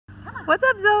What's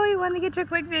up, Zoe? Wanted to get you a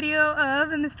quick video of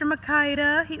Mr.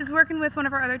 Mykyta. He's working with one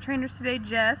of our other trainers today,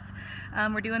 Jess.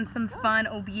 We're doing some fun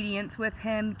obedience with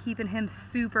him, keeping him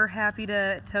super happy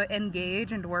to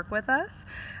engage and to work with us.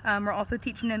 We're also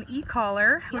teaching him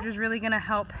e-collar, which is really going to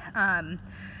help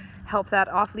that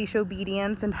off-leash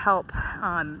obedience and help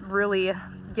really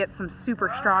get some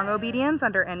super strong obedience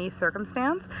under any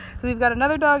circumstance. So we've got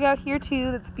another dog out here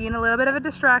too that's being a little bit of a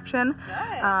distraction.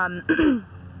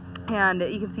 And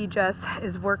you can see Jess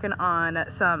is working on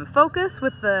some focus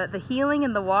with the heeling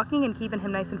and the walking and keeping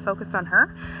him nice and focused on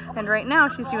her. And right now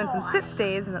she's doing some sit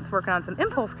stays, and that's working on some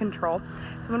impulse control.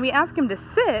 So when we ask him to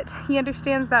sit, he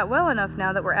understands that well enough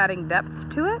now that we're adding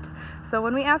depth to it. So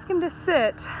when we ask him to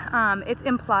sit, it's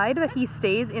implied that he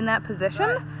stays in that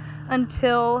position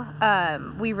until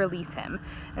we release him.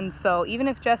 And so even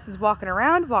if Jess is walking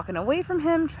around, walking away from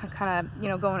him, kind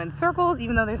of, going in circles,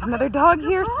 even though there's another dog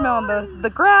here smelling the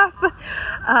grass,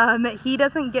 he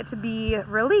doesn't get to be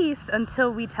released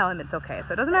until we tell him it's okay.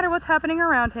 So it doesn't matter what's happening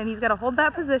around him, he's got to hold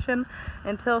that position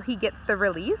until he gets the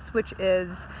release, which is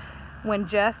when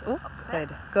Jess,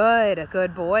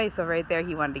 good boy. So right there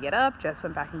he wanted to get up. Jess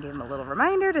went back and gave him a little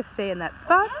reminder to stay in that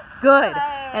spot. Good.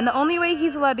 And the only way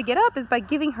he's allowed to get up is by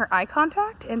giving her eye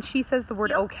contact, and she says the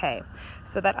word okay.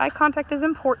 So that eye contact is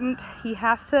important. He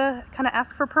has to kind of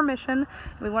ask for permission.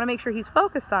 We want to make sure he's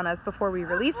focused on us before we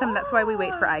release him. That's why we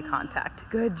wait for eye contact.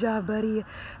 Good job, buddy.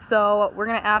 So we're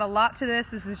going to add a lot to this.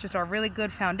 This is just a really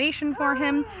good foundation for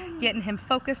him, getting him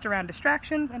focused around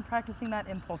distractions and practicing that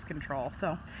impulse control.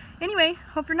 So anyway,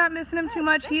 hope you're not missing him too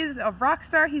much. He's a rock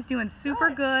star. He's doing super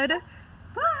good.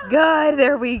 Good,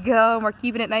 there we go. We're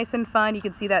keeping it nice and fun. You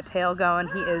can see that tail going.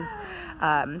 He is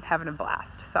having a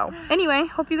blast. So anyway,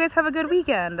 hope you guys have a good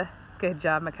weekend. Good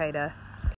job, Mykyta.